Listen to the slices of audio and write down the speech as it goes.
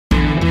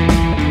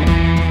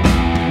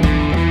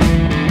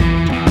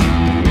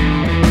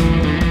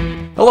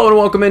Hello and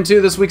welcome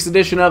into this week's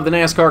edition of the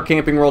NASCAR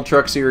Camping World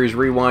Truck Series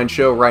Rewind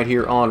Show right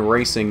here on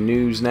Racing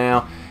News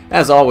Now.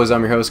 As always,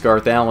 I'm your host,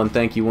 Garth Allen.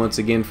 Thank you once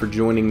again for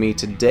joining me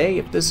today.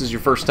 If this is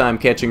your first time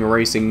catching a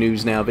Racing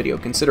News Now video,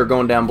 consider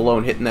going down below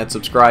and hitting that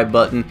subscribe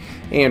button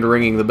and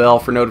ringing the bell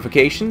for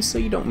notifications so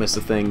you don't miss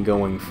a thing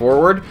going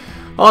forward.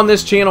 On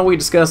this channel, we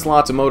discuss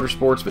lots of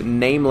motorsports, but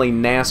namely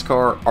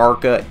NASCAR,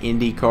 ARCA,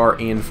 IndyCar,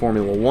 and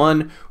Formula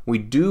One. We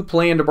do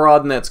plan to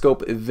broaden that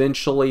scope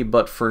eventually,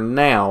 but for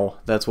now,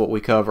 that's what we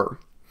cover.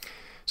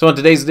 So in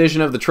today's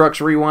edition of the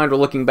Trucks Rewind, we're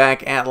looking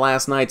back at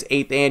last night's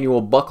 8th annual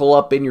Buckle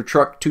Up in Your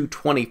Truck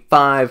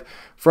 225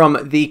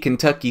 from the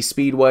Kentucky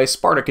Speedway,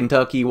 Sparta,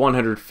 Kentucky,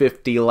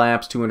 150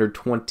 laps,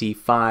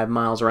 225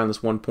 miles around this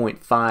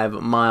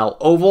 1.5 mile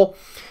oval.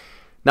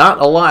 Not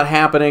a lot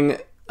happening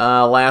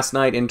last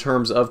night in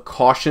terms of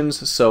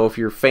cautions, so if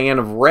you're a fan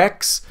of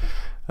wrecks,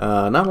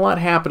 not a lot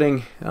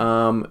happening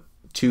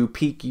to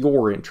pique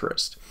your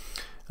interest.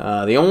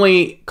 The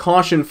only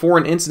caution for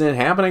an incident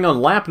happening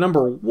on lap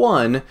number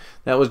 1,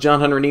 that was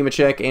John Hunter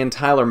Nemechek and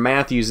Tyler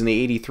Matthews in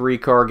the 83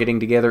 car getting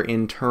together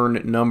in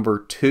turn number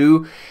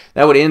 2.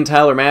 That would end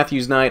Tyler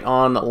Matthews' night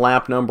on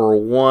lap number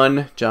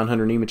 1. John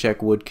Hunter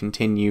Nemechek would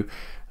continue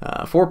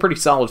for a pretty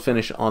solid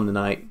finish on the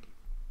night.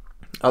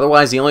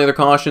 Otherwise, the only other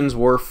cautions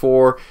were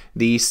for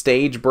the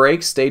stage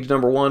breaks. Stage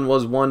number 1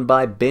 was won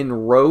by Ben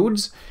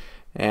Rhodes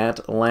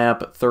at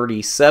lap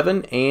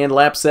 37, and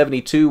lap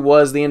 72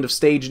 was the end of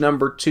stage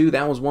number 2.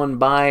 That was won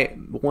by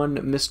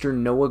Mr.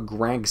 Noah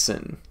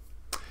Gragson.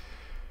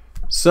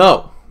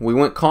 So, we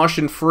went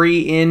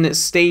caution-free in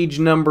stage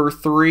number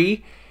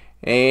 3,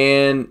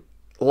 and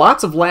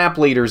lots of lap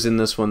leaders in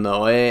this one,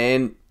 though.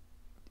 And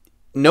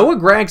Noah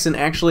Gragson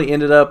actually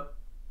ended up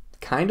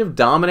kind of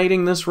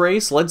dominating this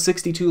race, led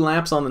 62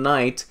 laps on the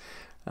night.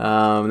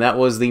 That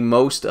was the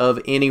most of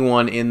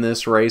anyone in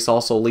this race.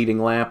 Also leading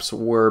laps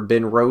were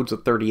Ben Rhodes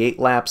with 38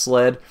 laps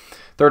led,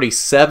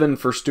 37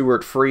 for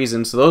Stewart,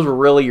 Friesen. So those were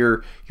really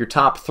your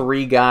top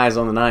 3 guys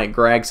on the night,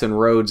 Gragson,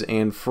 Rhodes,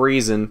 and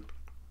Friesen.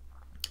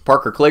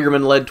 Parker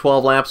Kligerman led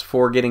 12 laps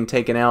before getting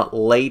taken out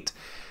late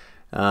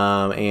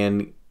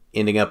and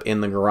ending up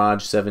in the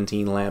garage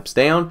 17 laps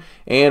down.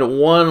 And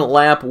 1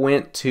 lap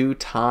went to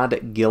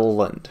Todd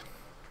Gilliland.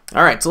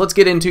 All right, so let's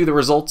get into the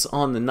results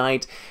on the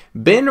night.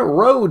 Ben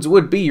Rhodes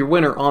would be your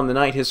winner on the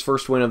night, his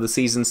first win of the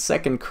season,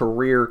 second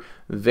career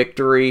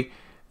victory.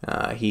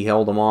 He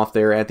held him off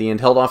there at the end,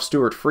 held off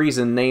Stewart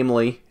Friesen,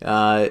 namely.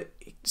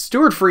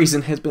 Stewart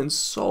Friesen has been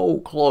so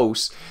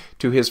close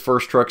to his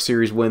first Truck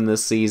Series win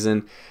this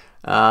season.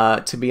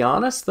 To be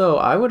honest, though,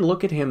 I would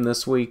look at him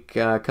this week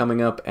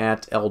coming up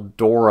at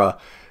Eldora.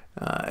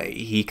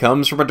 He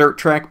comes from a dirt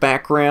track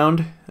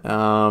background,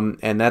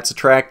 and that's a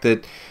track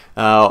that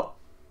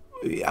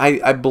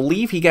I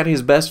believe he got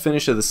his best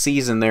finish of the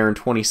season there in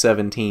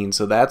 2017,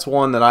 so that's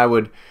one that I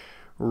would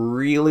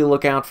really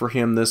look out for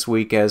him this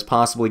week as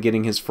possibly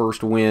getting his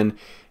first win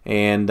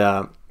and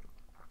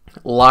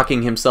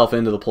locking himself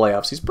into the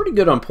playoffs. He's pretty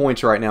good on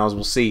points right now, as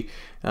we'll see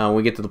when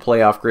we get to the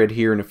playoff grid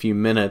here in a few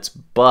minutes,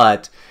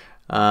 but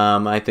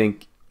I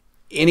think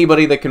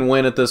anybody that can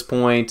win at this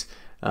point,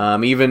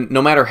 even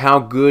no matter how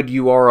good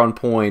you are on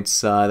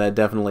points, that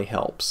definitely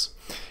helps.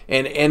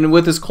 And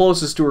with as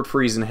close as Stewart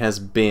Friesen has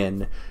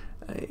been,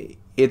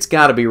 it's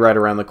got to be right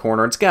around the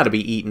corner. It's got to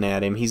be eating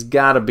at him. He's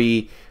got to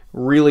be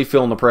really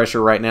feeling the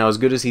pressure right now, as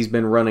good as he's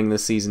been running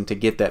this season, to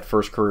get that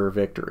first career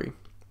victory.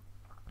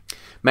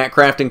 Matt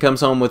Crafton comes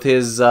home with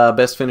his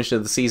best finish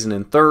of the season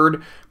in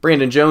 3rd.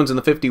 Brandon Jones in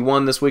the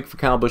 51 this week for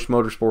Kyle Busch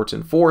Motorsports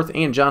in 4th.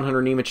 And John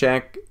Hunter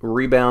Nemechek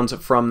rebounds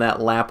from that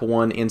lap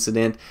 1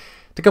 incident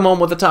to come home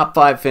with a top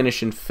 5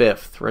 finish in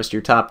 5th. The rest of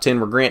your top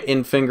 10 were Grant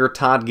Enfinger,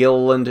 Todd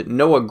Gilliland,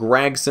 Noah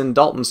Gragson,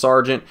 Dalton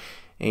Sargent,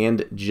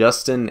 and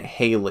Justin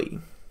Haley.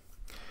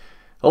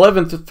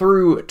 11th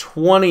through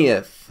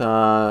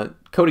 20th,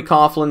 Cody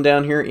Coughlin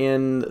down here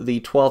in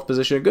the 12th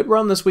position. A good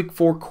run this week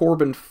for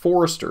Corbin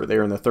Forrester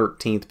there in the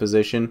 13th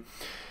position.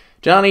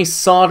 Johnny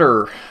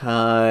Sauter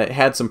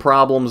had some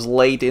problems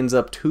late, ends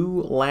up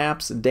 2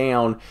 laps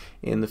down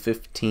in the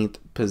 15th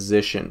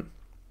position.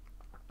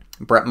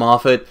 Brett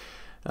Moffitt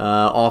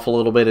off a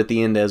little bit at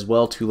the end as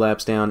well, 2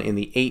 laps down in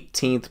the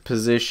 18th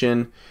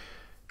position.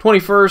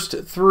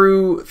 21st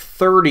through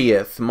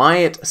 30th,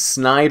 Myatt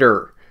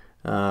Snyder.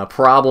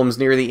 Problems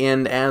near the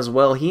end as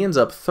well. He ends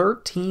up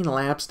 13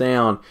 laps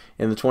down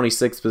in the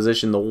 26th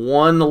position. The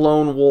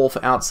lone wolf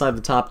outside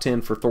the top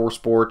 10 for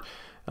ThorSport.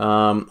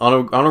 On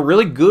a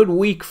really good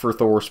week for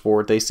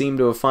ThorSport. They seem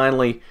to have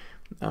finally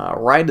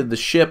righted the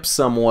ship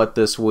somewhat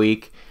this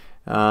week.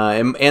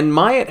 And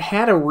Myatt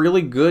had a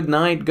really good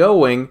night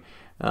going.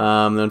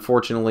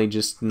 Unfortunately,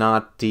 just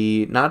not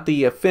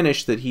the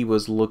finish that he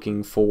was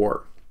looking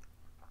for.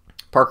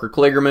 Parker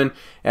Kligerman,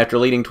 after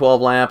leading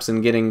 12 laps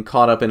and getting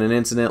caught up in an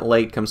incident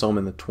late, comes home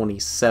in the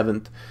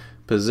 27th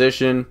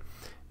position.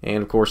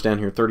 And, of course, down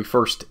here,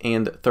 31st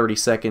and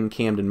 32nd,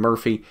 Camden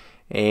Murphy.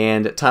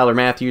 And Tyler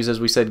Matthews, as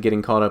we said,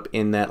 getting caught up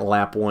in that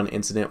lap 1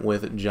 incident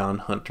with John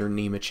Hunter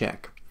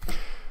Nemechek.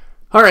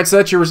 All right, so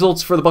that's your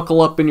results for the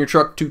Buckle Up in Your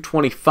Truck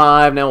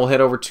 225. Now we'll head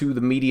over to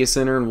the Media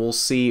Center and we'll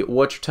see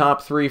what your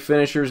top 3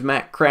 finishers,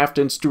 Matt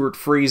Crafton, Stewart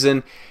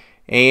Friesen,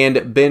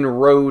 and Ben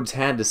Rhodes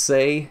had to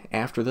say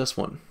after this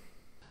one.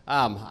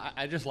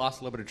 I just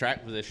lost a little bit of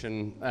track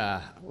position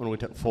when we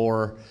took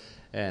 4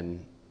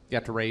 and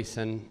got to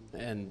racing,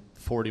 and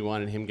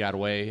 41 and him got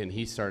away, and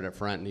he started up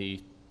front and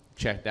he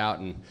checked out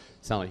and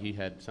sounded like he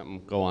had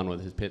something go on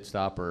with his pit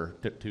stop or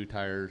took 2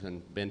 tires,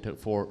 and Ben took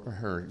 4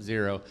 or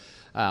 0.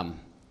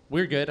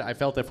 We're good. I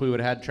felt if we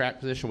would have had track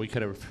position, we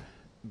could have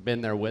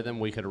been there with him.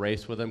 We could have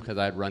raced with him because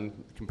I'd run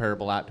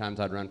comparable lap times.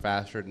 I'd run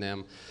faster than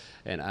them.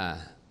 And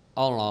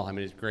all in all, I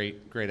mean, it's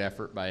great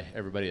effort by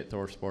everybody at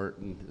ThorSport,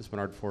 and this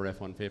Menard Ford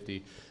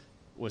F-150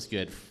 was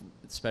good,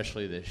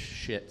 especially the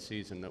shit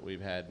season that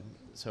we've had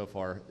so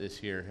far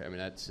this year. I mean,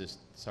 that's just,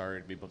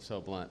 sorry to be so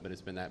blunt, but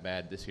it's been that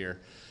bad this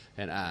year.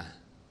 And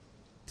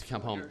to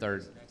come home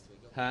third.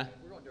 Huh?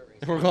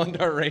 We're going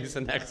dirt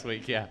racing next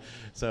week, yeah.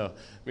 So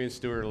me and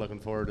Stewart are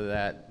looking forward to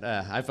that.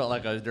 I felt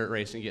like I was dirt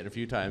racing, getting a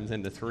few times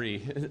into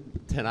 3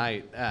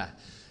 tonight at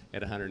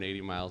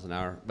 180 miles an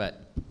hour.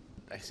 But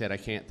like I said, I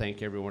can't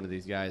thank every one of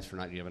these guys for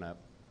not giving up.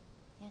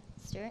 Yeah,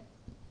 Stewart?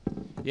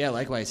 Yeah,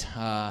 likewise.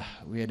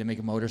 We had to make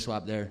a motor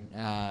swap there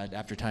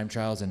after time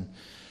trials, and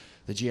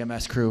the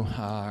GMS crew,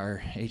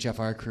 our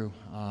HFR crew,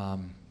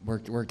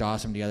 worked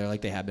awesome together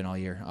like they have been all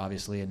year,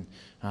 obviously. And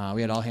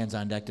we had all hands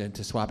on deck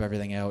to swap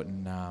everything out,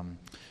 and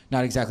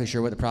not exactly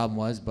sure what the problem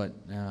was, but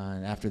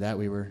after that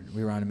we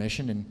were on a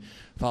mission and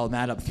followed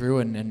Matt up through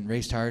and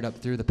raced hard up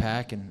through the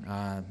pack, and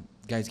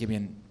guys gave me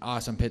an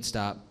awesome pit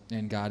stop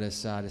and got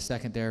us to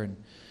second there, and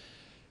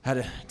had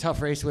a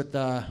tough race with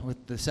the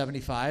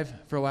 75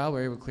 for a while. We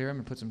were able to clear him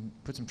and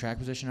put some track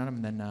position on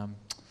him, and then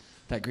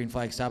that green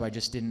flag stop, I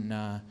just didn't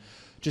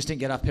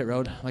get off pit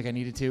road like I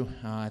needed to.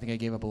 I think I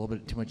gave up a little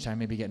bit too much time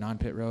maybe getting on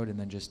pit road, and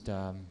then just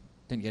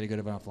didn't get a good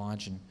enough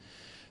launch, and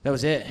that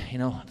was it.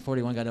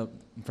 41 got out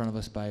in front of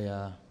us by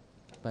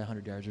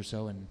 100 yards or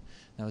so, and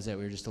that was it.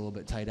 We were just a little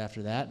bit tight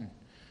after that.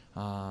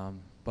 And,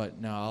 but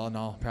no, all in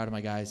all, proud of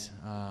my guys.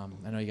 I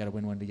know you got to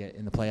win one to get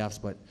in the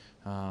playoffs, but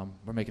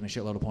we're making a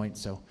shitload of points,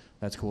 so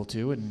that's cool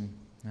too. And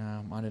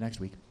on to next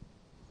week.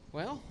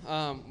 Well,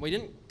 we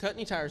didn't cut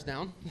any tires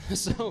down,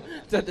 so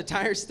the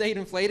tires stayed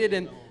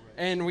inflated,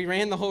 and we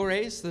ran the whole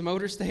race. The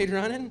motor stayed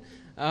running,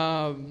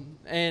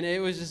 and it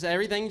was just,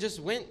 everything just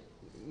went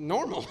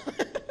normal.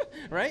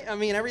 Right? I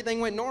mean, everything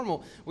went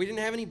normal. We didn't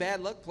have any bad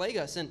luck plague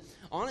us. And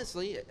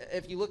honestly,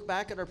 if you look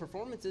back at our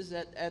performances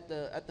at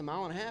the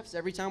mile and a half,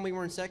 every time we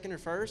were in second or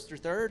first or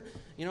third,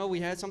 we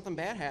had something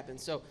bad happen.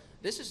 So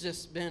this has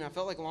just been, I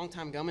felt like a long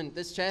time coming.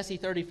 This chassis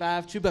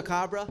 35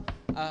 Chupacabra,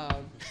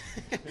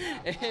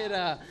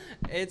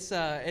 it's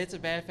a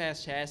bad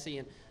fast chassis,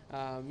 and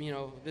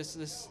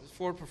this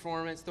Ford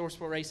Performance,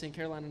 ThorSport Racing,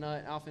 Carolina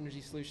Nut, Alpha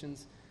Energy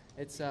Solutions.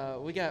 It's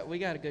we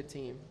got a good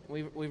team.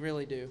 We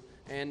really do.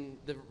 And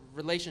the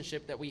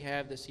relationship that we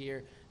have this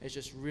year is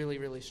just really,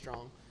 really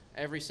strong.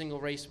 Every single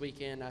race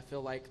weekend, I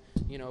feel like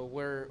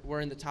we're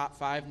in the top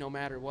 5 no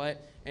matter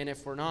what. And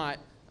if we're not,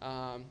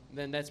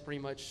 then that's pretty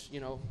much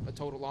a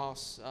total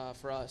loss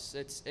for us.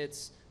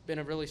 It's been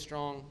a really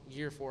strong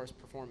year for us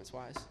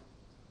performance-wise.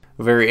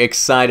 Very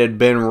excited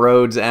Ben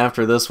Rhodes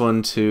after this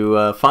one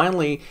to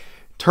finally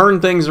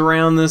turn things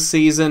around this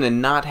season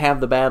and not have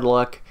the bad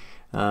luck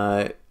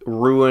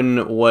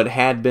ruin what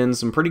had been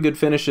some pretty good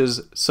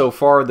finishes so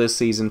far this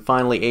season,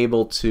 finally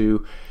able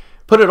to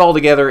put it all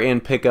together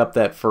and pick up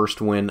that first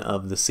win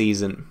of the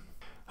season.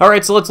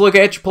 Alright, so let's look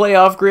at your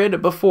playoff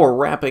grid before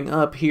wrapping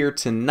up here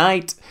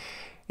tonight.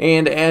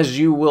 And as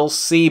you will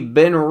see,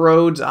 Ben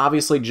Rhodes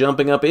obviously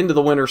jumping up into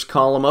the winners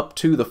column up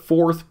to the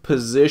 4th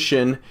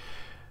position.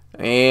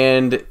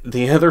 And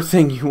the other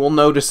thing you will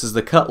notice is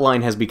the cut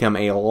line has become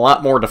a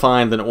lot more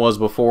defined than it was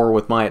before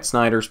with Myatt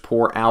Snyder's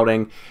poor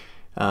outing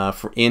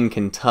in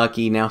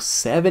Kentucky. Now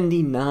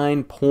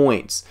 79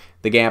 points,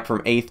 the gap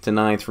from 8th to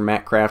 9th from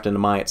Matt Crafton to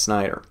Myatt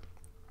Snyder.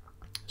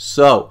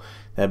 So,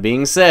 that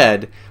being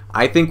said,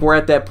 I think we're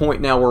at that point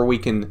now where we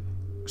can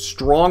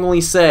strongly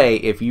say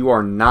if you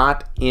are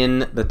not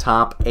in the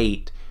top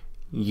 8,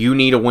 you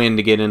need a win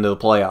to get into the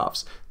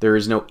playoffs. There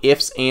is no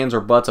ifs, ands,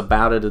 or buts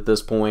about it at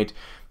this point.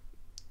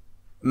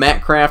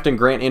 Matt Crafton,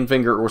 Grant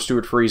Enfinger, or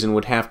Stewart Friesen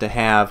would have to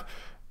have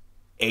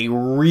a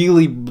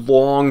really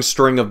long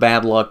string of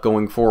bad luck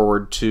going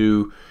forward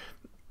to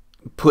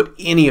put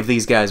any of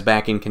these guys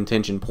back in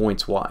contention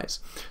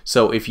points-wise.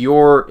 So if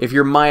you're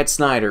Myatt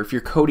Snyder, if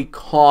you're Cody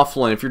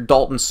Coughlin, if you're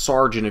Dalton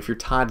Sargent, if you're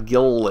Todd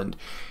Gilliland,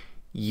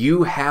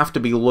 you have to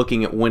be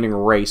looking at winning a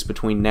race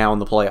between now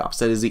and the playoffs.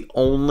 That is the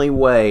only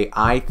way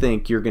I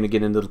think you're going to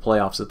get into the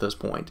playoffs at this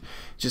point.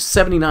 Just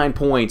 79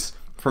 points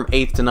from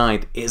 8th to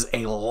 9th is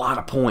a lot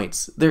of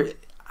points.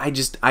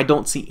 I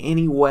don't see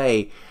any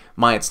way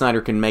Myatt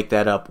Snyder can make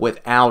that up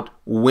without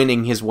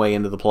winning his way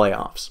into the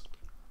playoffs.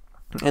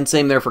 And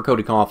same there for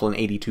Cody Coughlin,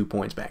 82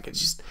 points back. It's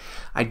just,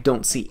 I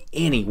don't see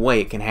any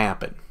way it can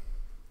happen.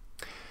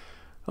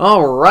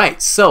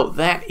 Alright, so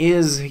that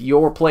is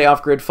your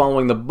playoff grid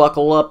following the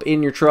Buckle Up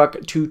in Your Truck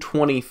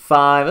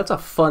 225. That's a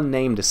fun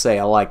name to say.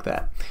 I like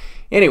that.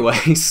 Anyway,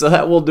 so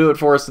that will do it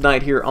for us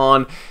tonight here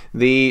on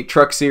the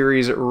Truck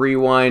Series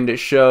Rewind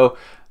show.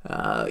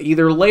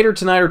 Either later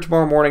tonight or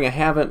tomorrow morning. I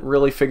haven't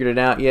really figured it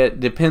out yet.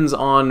 Depends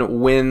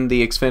on when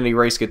the Xfinity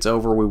race gets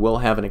over. We will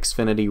have an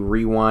Xfinity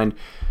Rewind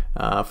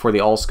for the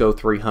Allsco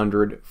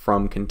 300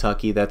 from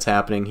Kentucky. That's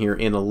happening here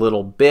in a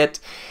little bit.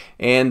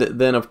 And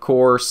then, of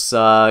course,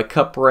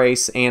 Cup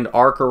race and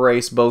ARCA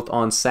race both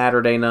on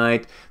Saturday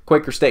night.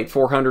 Quaker State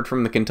 400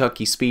 from the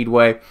Kentucky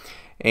Speedway.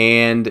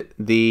 And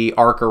the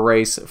ARCA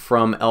race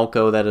from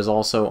Elko, that is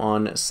also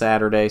on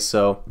Saturday.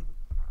 So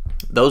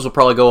those will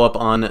probably go up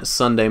on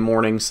Sunday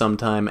morning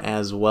sometime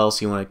as well,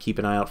 so you want to keep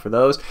an eye out for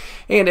those.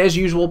 And as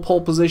usual,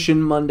 pole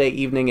position Monday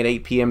evening at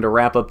 8 p.m. to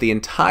wrap up the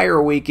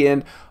entire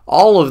weekend.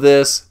 All of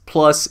this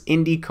plus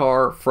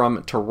IndyCar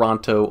from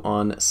Toronto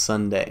on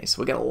Sunday.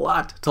 So we got a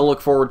lot to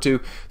look forward to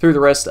through the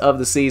rest of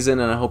the season,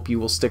 and I hope you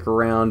will stick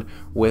around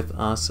with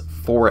us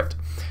for it.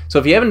 So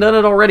if you haven't done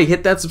it already,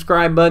 hit that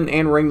subscribe button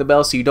and ring the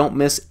bell so you don't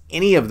miss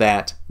any of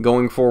that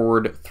going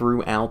forward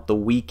throughout the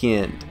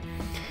weekend.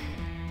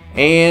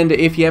 And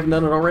if you haven't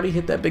done it already,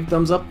 hit that big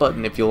thumbs up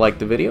button if you like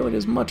the video. It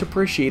is much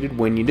appreciated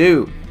when you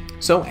do.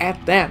 So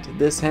at that,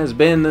 this has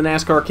been the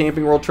NASCAR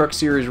Camping World Truck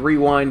Series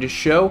Rewind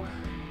show.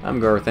 I'm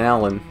Garth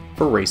Allen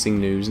for Racing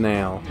News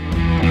Now.